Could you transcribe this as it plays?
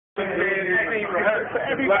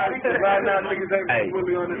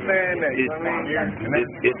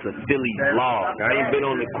It's a Philly vlog. I ain't been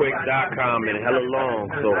on the quick.com in hella long,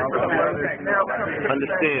 so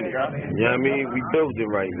understand it. You know what I mean? We building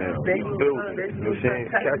right now. We building. You know what I'm saying?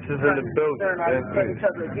 Catch us in the building. Each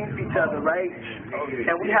other against each other, right?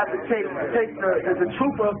 And we have to take the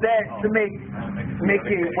truth of that to make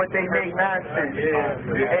it what they make nonsense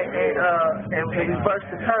and reverse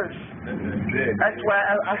the curse. That's why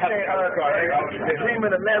I say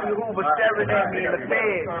dreaming of Larry Hoover staring at me in the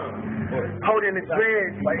bed, holding his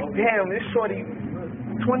dreads, like, damn, this shorty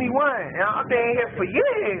 21, and I've been here for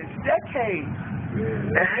years, decades,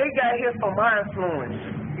 and he got here from my influence.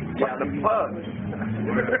 What the fuck?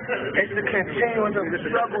 It's the continuance of the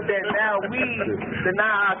struggle that now we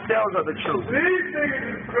deny ourselves of the truth.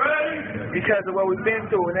 Because of what we've been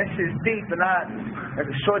through, and that shit's deep, and as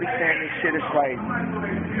a shorty saying this shit, it's like,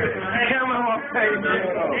 come on,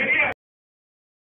 baby.